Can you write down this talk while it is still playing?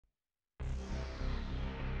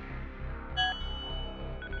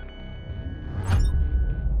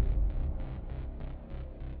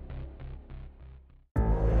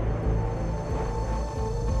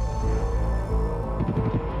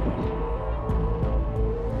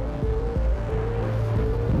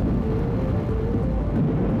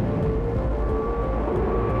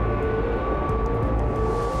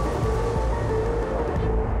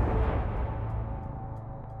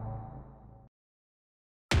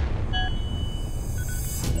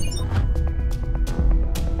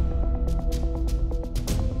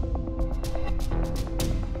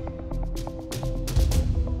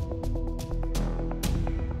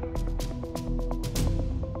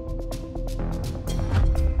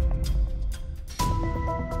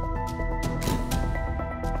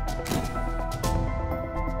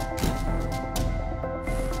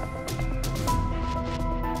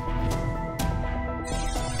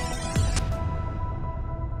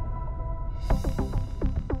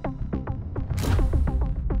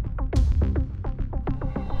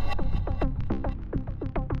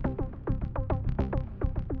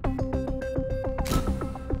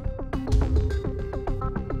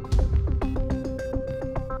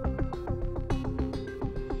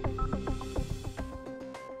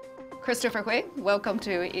Christopher Hui, welcome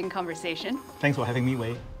to In Conversation. Thanks for having me,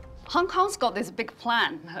 Wei. Hong Kong's got this big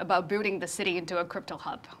plan about building the city into a crypto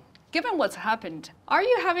hub. Given what's happened, are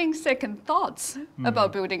you having second thoughts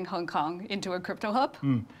about building Hong Kong into a crypto hub?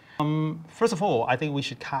 First of all, I think we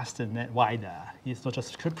should cast the net wider. It's not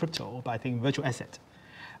just crypto, but I think virtual asset.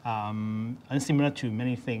 And similar to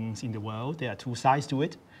many things in the world, there are two sides to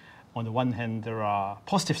it. On the one hand, there are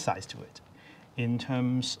positive sides to it. In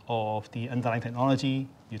terms of the underlying technology,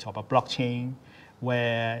 you talk about blockchain,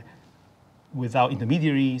 where without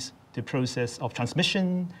intermediaries, the process of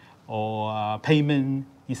transmission or payment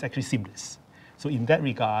is actually seamless. So in that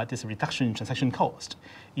regard, there's a reduction in transaction cost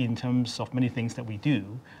in terms of many things that we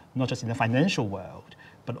do, not just in the financial world,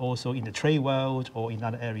 but also in the trade world or in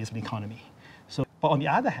other areas of the economy. So, but on the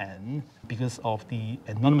other hand, because of the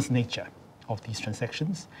anonymous nature of these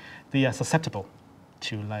transactions, they are susceptible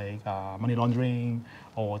to money laundering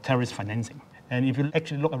or terrorist financing. And if you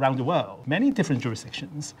actually look around the world, many different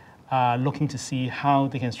jurisdictions are looking to see how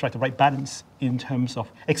they can strike the right balance in terms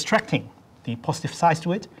of extracting the positive sides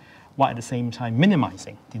to it, while at the same time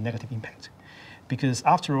minimizing the negative impact. Because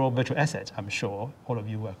after all, virtual assets, I'm sure all of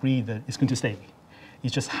you agree that it's going to stay.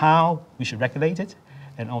 It's just how we should regulate it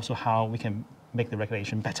and also how we can make the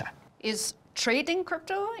regulation better. Is trading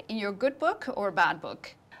crypto in your good book or bad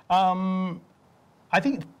book? I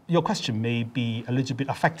think your question may be a little bit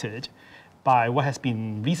affected by what has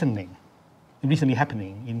been recently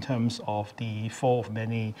happening in terms of the fall of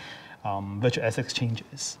many virtual asset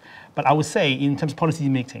exchanges. But I would say in terms of policy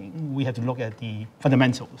making, we have to look at the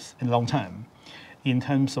fundamentals in the long term in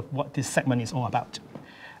terms of what this segment is all about.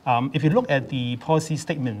 If you look at the policy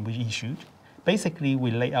statement we issued, basically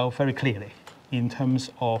we lay out very clearly in terms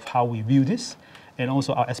of how we view this and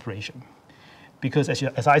also our aspiration. Because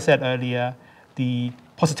as I said earlier, the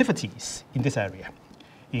positivities in this area,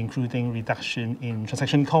 including reduction in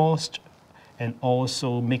transaction cost, and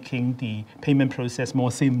also making the payment process more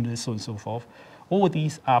seamless, so on and so forth. All of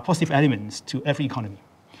these are positive elements to every economy.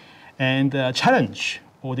 And the challenge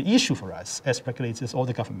or the issue for us as regulators or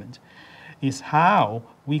the government is how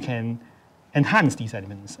we can enhance these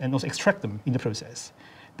elements and also extract them in the process.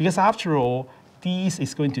 Because after all, this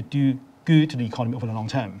is going to do good to the economy over the long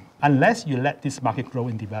term. Unless you let this market grow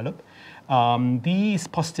and develop, these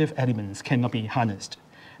positive elements cannot be harnessed.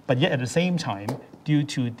 But yet at the same time, due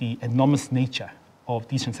to the enormous nature of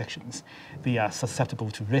these transactions, they are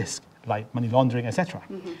susceptible to risk, like money laundering, etc.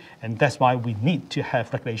 And that's why we need to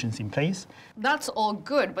have regulations in place. That's all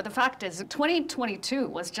good, but the fact is 2022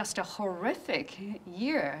 was just a horrific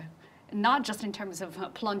year, not just in terms of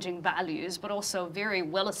plunging values, but also very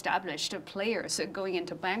well-established players going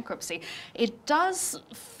into bankruptcy. It does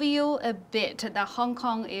feel a bit that Hong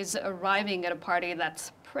Kong is arriving at a party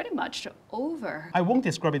that's pretty much over. I won't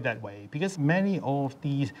describe it that way because many of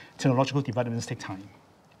these technological developments take time.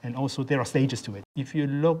 And also there are stages to it. If you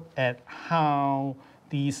look at how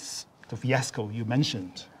the fiasco you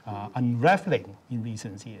mentioned unraveling in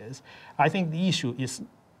recent years, I think the issue is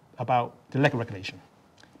about the lack of regulation.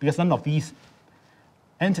 Because none of these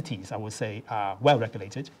entities, I would say, are well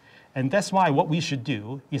regulated. And that's why what we should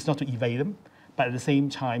do is not to evade them, but at the same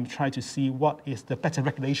time try to see what is the better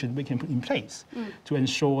regulation we can put in place to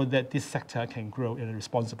ensure that this sector can grow in a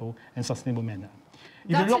responsible and sustainable manner.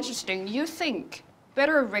 That's interesting. You think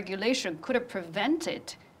better regulation could have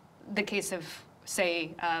prevented the case of,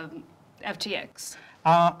 say, FTX?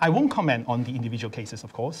 I won't comment on the individual cases,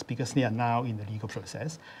 of course, because they are now in the legal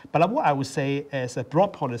process. But what I would say as a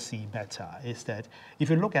broad policy matter is that if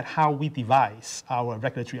you look at how we devise our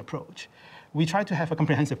regulatory approach, we try to have a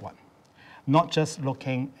comprehensive one. Not just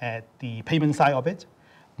looking at the payment side of it,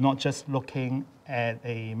 not just looking at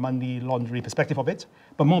a money laundering perspective of it,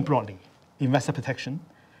 but more broadly, investor protection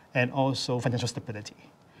and also financial stability.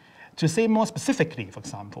 To say more specifically, for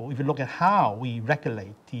example, if you look at how we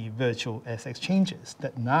regulate the virtual asset exchanges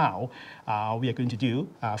that now we are going to do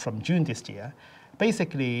from June this year,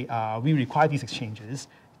 basically we require these exchanges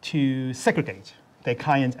to segregate their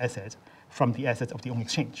client assets from the assets of the own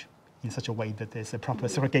exchange in such a way that there's a proper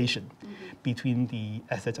segregation between the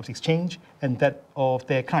assets of the exchange and that of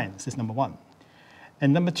their clients, is number one.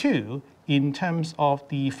 And number two, in terms of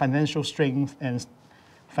the financial strength and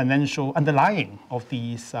financial underlying of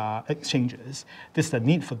these exchanges, there's the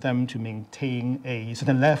need for them to maintain a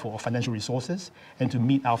certain level of financial resources and to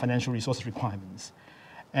meet our financial resources requirements.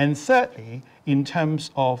 And thirdly, in terms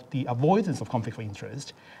of the avoidance of conflict of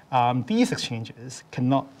interest, these exchanges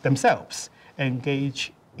cannot themselves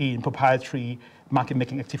engage in proprietary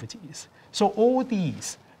market-making activities. So all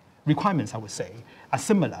these requirements, I would say, are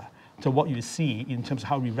similar to what you see in terms of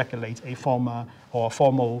how we regulate a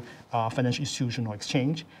formal financial institution or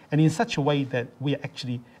exchange, and in such a way that we are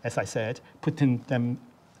actually, as I said, putting them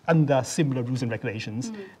under similar rules and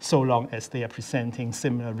regulations, so long as they are presenting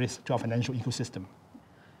similar risk to our financial ecosystem.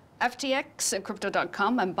 FTX,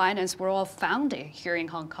 Crypto.com, and Binance were all founded here in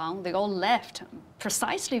Hong Kong. They all left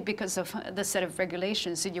precisely because of the set of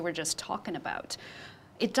regulations that you were just talking about.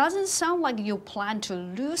 It doesn't sound like you plan to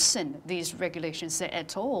loosen these regulations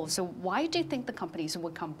at all. So why do you think the companies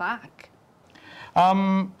would come back?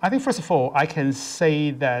 I think, first of all, I can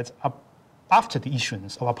say that after the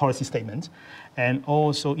issuance of our policy statement, and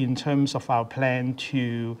also in terms of our plan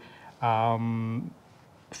to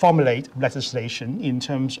formulate legislation in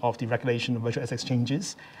terms of the regulation of virtual asset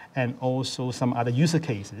exchanges and also some other user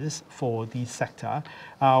cases for the sector,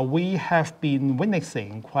 we have been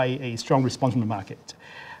witnessing quite a strong response from the market.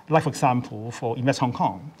 Like, for example, for Invest Hong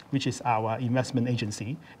Kong, which is our investment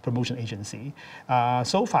agency, promotion agency,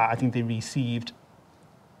 so far I think they received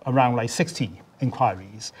around like 60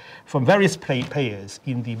 inquiries from various players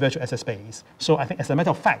in the virtual asset space. So I think, as a matter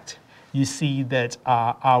of fact, you see that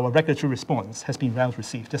our regulatory response has been well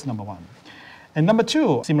received. That's number one. And number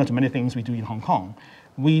two, similar to many things we do in Hong Kong,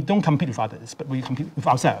 we don't compete with others, but we compete with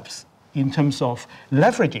ourselves in terms of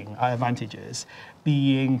leveraging our advantages,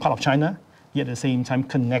 being part of China, yet at the same time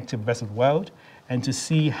connected with the rest of the world, and to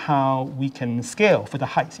see how we can scale for the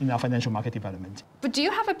heights in our financial market development. But do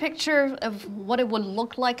you have a picture of what it would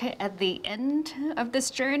look like at the end of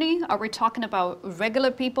this journey? Are we talking about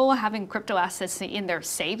regular people having crypto assets in their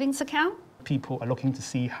savings account? People are looking to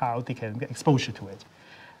see how they can get exposure to it.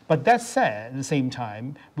 But that said, at the same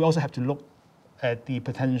time, we also have to look at the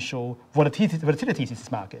potential volatilities in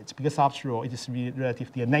this market, because after all, it is really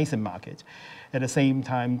relatively a nascent market. At the same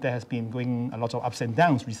time, there has been going a lot of ups and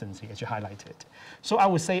downs recently, as you highlighted. So I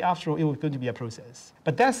would say, after all, it was going to be a process.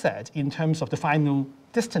 But that said, in terms of the final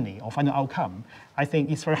destiny or final outcome, I think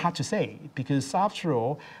it's very hard to say, because after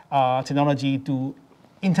all, technology do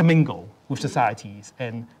intermingle with societies,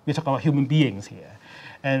 and we're talking about human beings here.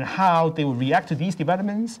 And how they will react to these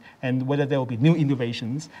developments and whether there will be new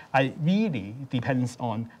innovations, it really depends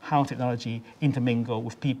on how technology intermingle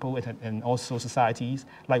with people and also societies,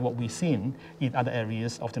 like what we've seen in other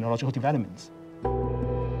areas of technological developments.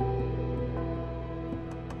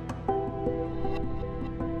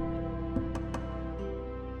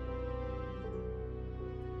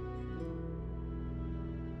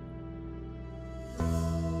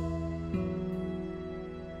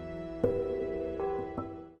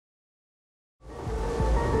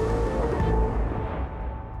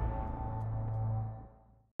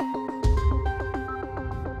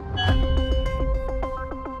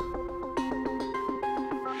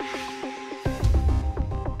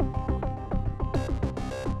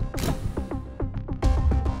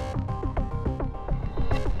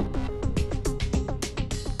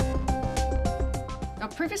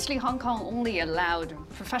 Previously, Hong Kong only allowed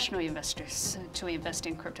professional investors to invest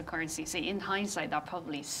in cryptocurrencies. In hindsight, that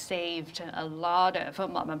probably saved a lot of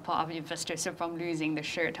mom and pop investors from losing the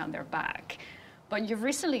shirt on their back. But you've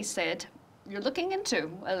recently said you're looking into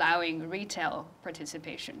allowing retail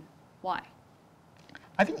participation. Why?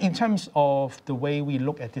 I think in terms of the way we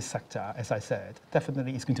look at this sector, as I said,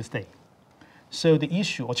 definitely it's going to stay. So the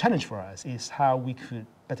issue or challenge for us is how we could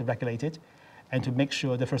better regulate it, and to make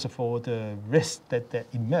sure that, first of all, the risks that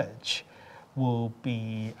emerge will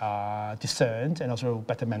be discerned and also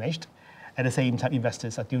better managed. At the same time,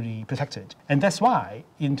 investors are duly protected. And that's why,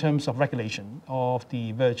 in terms of regulation of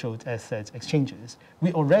the virtual asset exchanges,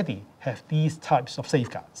 we already have these types of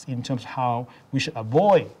safeguards in terms of how we should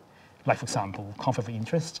avoid, like, for example, conflict of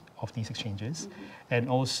interest of these exchanges, and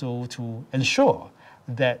also to ensure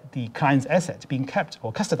that the client's assets being kept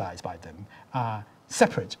or custodized by them are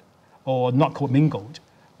separate or not commingled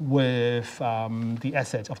with the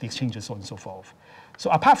assets of the exchanges, so on and so forth. So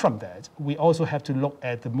apart from that, we also have to look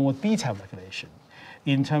at the more detailed regulation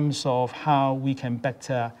in terms of how we can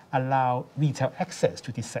better allow retail access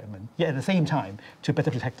to this segment, yet at the same time to better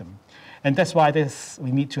protect them. And that's why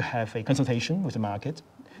we need to have a consultation with the market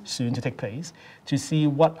soon to take place to see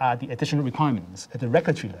what are the additional requirements at the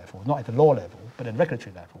regulatory level, not at the law level, but at the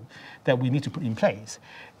regulatory level, that we need to put in place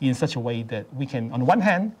in such a way that we can, on the one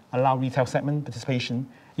hand, allow retail segment participation,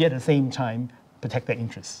 yet at the same time protect their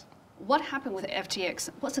interests. What happened with FTX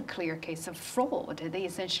was a clear case of fraud. They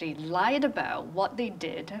essentially lied about what they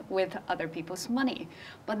did with other people's money.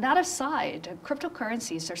 But that aside,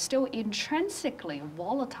 cryptocurrencies are still intrinsically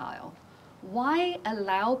volatile. Why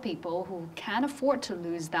allow people who can't afford to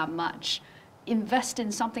lose that much invest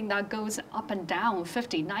in something that goes up and down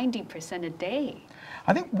 50, 90% a day?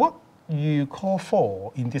 I think what you call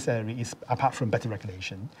for in this area is, apart from better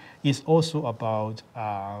regulation, is also about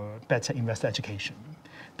better investor education.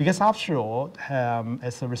 Because after all,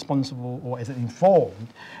 as a responsible or as an informed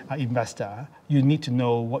investor, you need to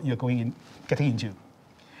know what you're getting into.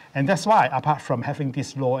 And that's why, apart from having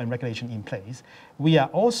this law and regulation in place, we are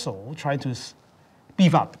also trying to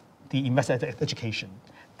beef up the investor education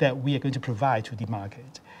that we are going to provide to the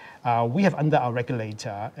market. We have under our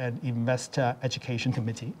regulator an investor education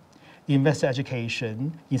committee, investor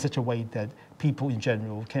education in such a way that people in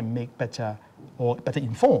general can make better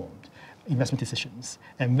informed investment decisions.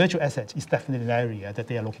 And virtual assets is definitely an area that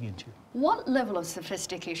they are looking into. What level of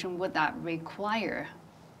sophistication would that require?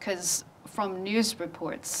 Because from news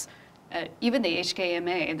reports, even the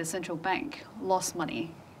HKMA, the central bank, lost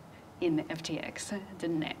money in the FTX,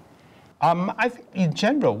 didn't it? I think in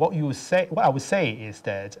general, what I would say is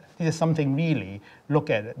that this is something really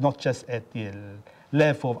look at not just at the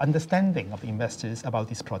level of understanding of the investors about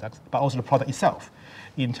these products, but also the product itself,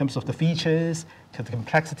 in terms of the features, the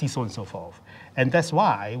complexity, so on and so forth. And that's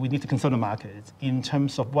why we need to consult the market in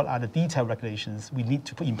terms of what are the detailed regulations we need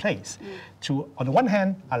to put in place to, on the one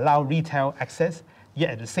hand, allow retail access,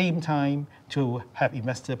 yet at the same time to have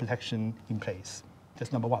investor protection in place.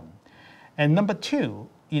 That's number one. And number two,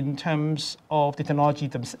 in terms of the technology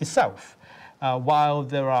itself, while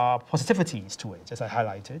there are positivities to it, as I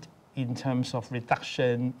highlighted, in terms of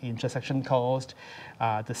reduction in transaction cost,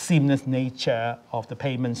 the seamless nature of the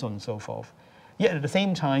payments, so on and so forth. Yet at the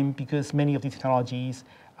same time, because many of these technologies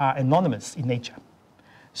are anonymous in nature,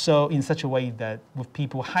 so in such a way that with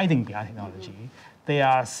people hiding behind technology, they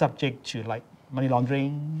are subject to like money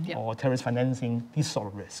laundering or terrorist financing, this sort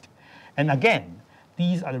of risk. And again,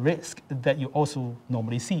 these are the risks that you also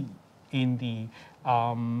normally see in the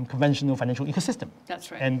conventional financial ecosystem.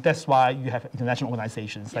 That's right. And that's why you have international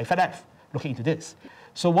organizations like FedF looking into this.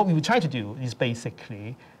 So what we would try to do is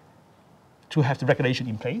basically to have the regulation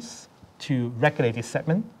in place to regulate this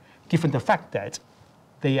segment, given the fact that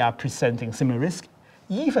they are presenting similar risk,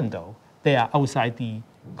 even though they are outside the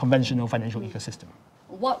conventional financial ecosystem.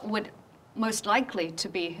 What would most likely to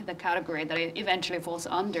be the category that it eventually falls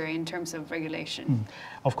under in terms of regulation?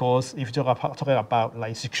 Of course, if you're talking about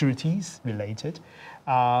like securities related,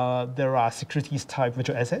 there are securities type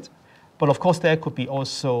virtual assets, but of course there could be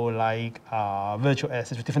also like virtual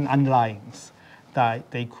assets with different underlyings. That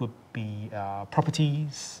they could be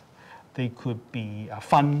properties, they could be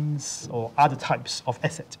funds or other types of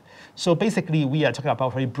assets. So basically, we are talking about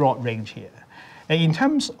a very broad range here. And in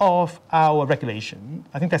terms of our regulation,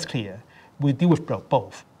 I think that's clear. We deal with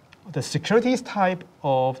both. The securities type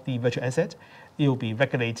of the virtual asset, it will be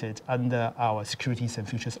regulated under our Securities and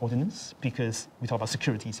Futures Ordinance because we talk about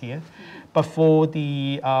securities here. But for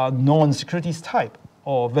the non-securities type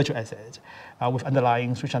of virtual asset with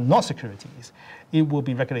underlyings which are not securities, it will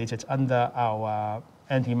be regulated under our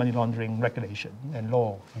anti-money laundering regulation and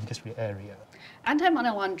law in this area. Anti-money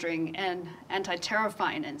laundering and anti-terror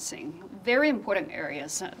financing, very important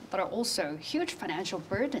areas, but are also huge financial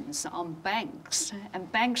burdens on banks.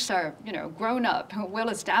 And banks are, grown-up,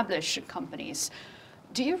 well-established companies.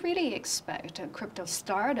 Do you really expect crypto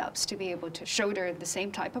startups to be able to shoulder the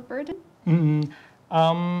same type of burden?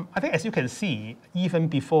 I think, as you can see, even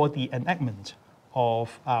before the enactment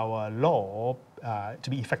of our law to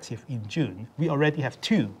be effective in June, we already have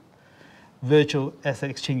 2 virtual asset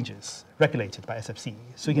exchanges regulated by SFC.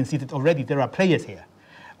 So you can see that already there are players here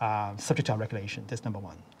subject to our regulation. That's number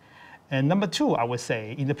one. And number two, I would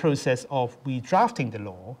say, in the process of we drafting the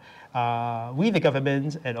law, we, the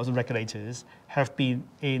government and also regulators, have been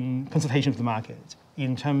in consultation with the market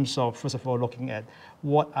in terms of, first of all, looking at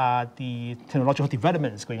what are the technological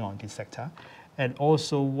developments going on in this sector, and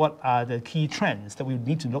also what are the key trends that we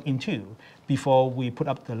need to look into before we put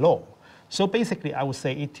up the law. So basically, I would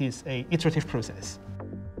say it is an iterative process.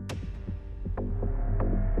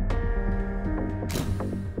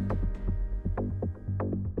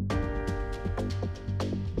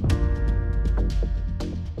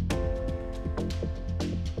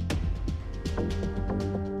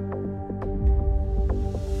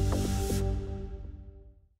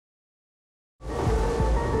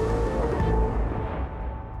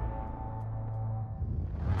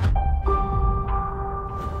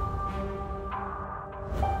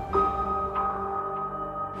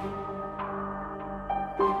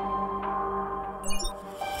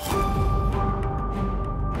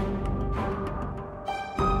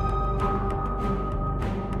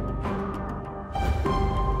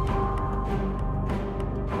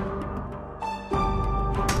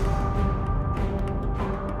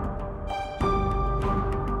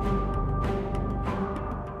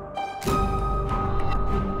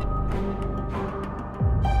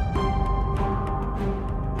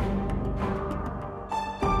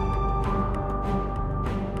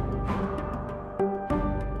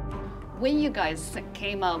 When you guys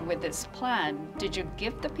came up with this plan, did you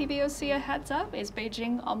give the PBOC a heads up? Is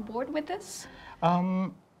Beijing on board with this?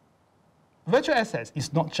 Virtual assets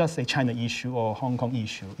is not just a China issue or Hong Kong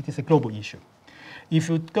issue, it is a global issue. If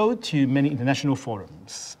you go to many international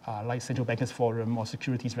forums, like Central Bankers Forum or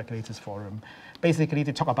Securities Regulators Forum, basically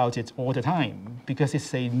they talk about it all the time because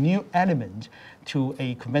it's a new element to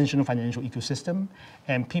a conventional financial ecosystem,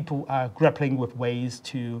 and people are grappling with ways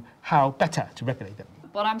to how better to regulate them.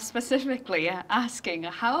 But I'm specifically asking,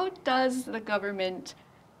 how does the government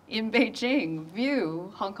in Beijing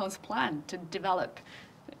view Hong Kong's plan to develop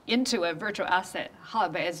into a virtual asset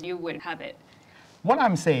hub as you would have it? What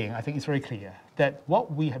I'm saying, I think, is very clear that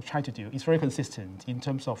what we have tried to do is very consistent in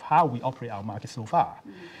terms of how we operate our market so far,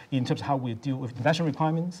 in terms of how we deal with international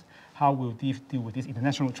requirements, how we deal with these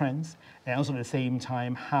international trends, and also at the same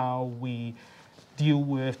time how we deal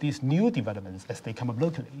with these new developments as they come up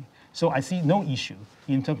locally. So I see no issue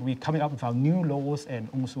in terms of we coming up with our new laws and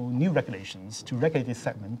also new regulations to regulate this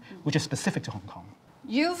segment, which is specific to Hong Kong.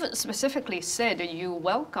 You've specifically said you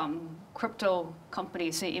welcome crypto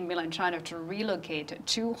companies in mainland China to relocate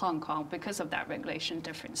to Hong Kong because of that regulation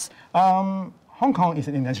difference. Hong Kong is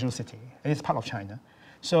an international city. It is part of China.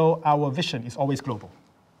 So our vision is always global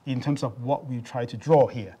in terms of what we try to draw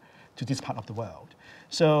here to this part of the world.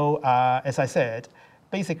 So as I said,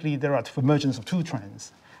 basically there are emergence of two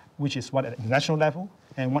trends, which is one at the international level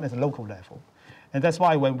and one at the local level. And that's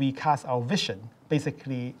why when we cast our vision,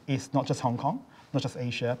 basically it's not just Hong Kong, not just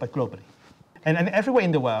Asia, but globally. And everywhere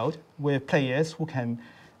in the world, with players who can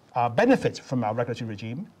benefit from our regulatory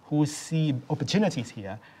regime, who see opportunities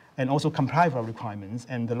here, and also comply with our requirements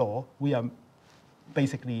and the law, we are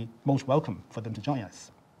basically most welcome for them to join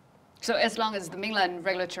us. So as long as the mainland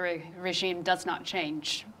regulatory regime does not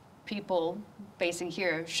change, people basing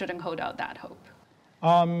here shouldn't hold out that hope.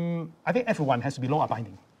 I think everyone has to be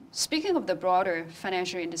law-abiding. Speaking of the broader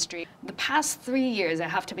financial industry, the past 3 years, I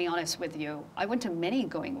have to be honest with you, I went to many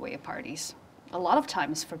going-away parties, a lot of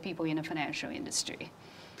times for people in the financial industry.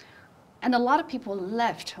 And a lot of people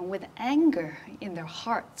left with anger in their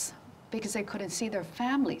hearts because they couldn't see their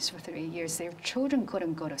families for 3 years. Their children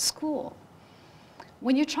couldn't go to school.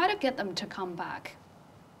 When you try to get them to come back,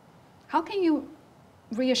 how can you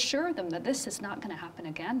reassure them that this is not going to happen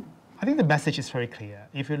again? I think the message is very clear.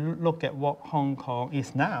 If you look at what Hong Kong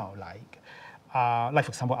is now like for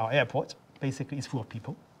example, our airport basically is full of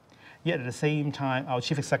people. Yet at the same time, our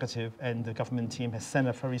chief executive and the government team has sent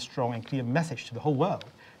a very strong and clear message to the whole world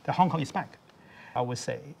that Hong Kong is back. I would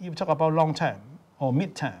say, if you talk about long term or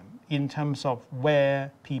mid term, in terms of where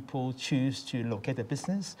people choose to locate their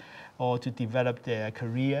business or to develop their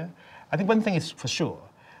career, I think one thing is for sure,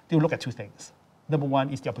 they'll look at two things. Number one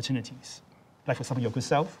is the opportunities. Like for example, your good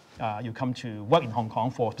self, you come to work in Hong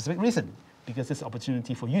Kong for a specific reason, because it's an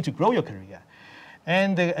opportunity for you to grow your career.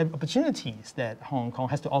 And the opportunities that Hong Kong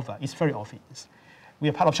has to offer is very obvious. We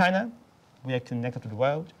are part of China, we are connected to the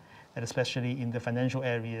world, and especially in the financial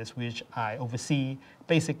areas which I oversee,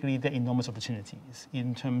 basically there are enormous opportunities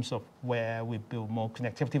in terms of where we build more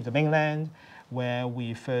connectivity with the mainland, where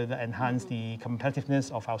we further enhance the competitiveness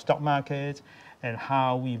of our stock market, and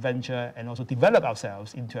how we venture and also develop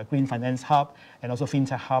ourselves into a green finance hub, and also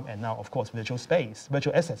fintech hub, and now, of course, virtual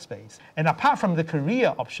asset space. And apart from the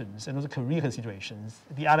career options and also career considerations,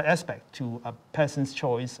 the other aspect to a person's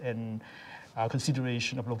choice and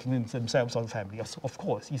consideration of looking themselves or the family, of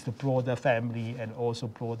course, is the broader family and also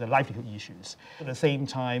broader livelihood issues. At the same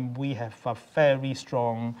time, we have a very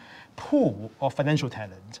strong pool of financial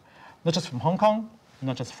talent, not just from Hong Kong,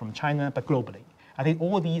 not just from China, but globally. I think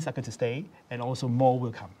all these are going to stay, and also more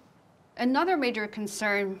will come. Another major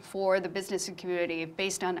concern for the business community,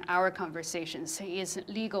 based on our conversations, is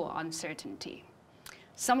legal uncertainty.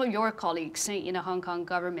 Some of your colleagues in the Hong Kong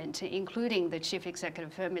government, including the chief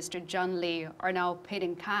executive, Mr. John Lee, are now paid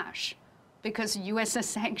in cash because US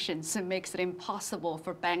sanctions makes it impossible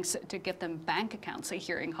for banks to get them bank accounts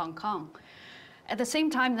here in Hong Kong. At the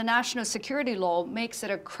same time, the national security law makes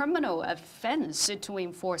it a criminal offense to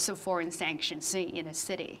enforce foreign sanctions in a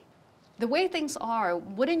city. The way things are,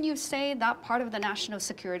 wouldn't you say that part of the national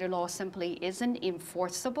security law simply isn't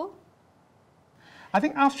enforceable? I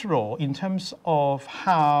think after all, in terms of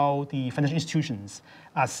how the financial institutions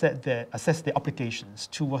assess their obligations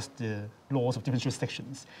towards the laws of different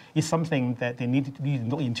jurisdictions, is something that they need to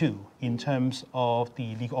look into in terms of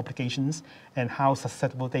the legal obligations and how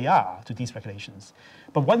susceptible they are to these regulations.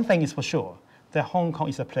 But one thing is for sure, that Hong Kong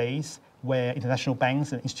is a place where international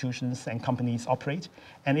banks and institutions and companies operate,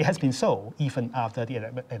 and it has been so even after the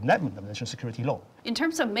enactment of the national security law. In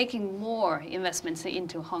terms of making more investments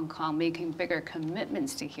into Hong Kong, making bigger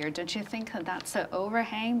commitments to here, don't you think that that's an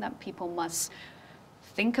overhang that people must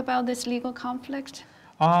think about this legal conflict?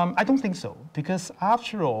 I don't think so, because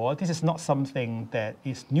after all, this is not something that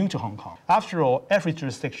is new to Hong Kong. After all, every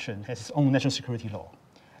jurisdiction has its own national security law.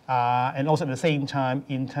 And also at the same time,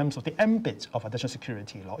 in terms of the ambit of a national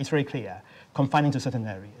security law, it's very clear, confining to certain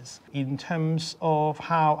areas. In terms of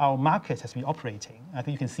how our market has been operating, I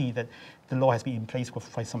think you can see that the law has been in place for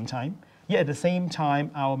quite some time. Yet at the same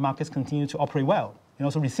time, our markets continue to operate well and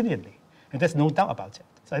also resiliently. And there's no doubt about it.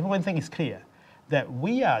 So I think one thing is clear, that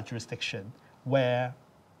we are a jurisdiction where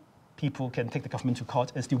people can take the government to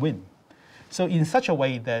court and still win. So in such a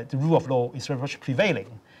way that the rule of law is very much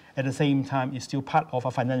prevailing, at the same time is still part of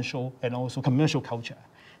a financial and also commercial culture.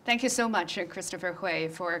 Thank you so much, Christopher Hui,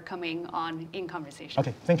 for coming on In Conversation.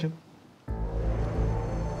 Okay, thank you.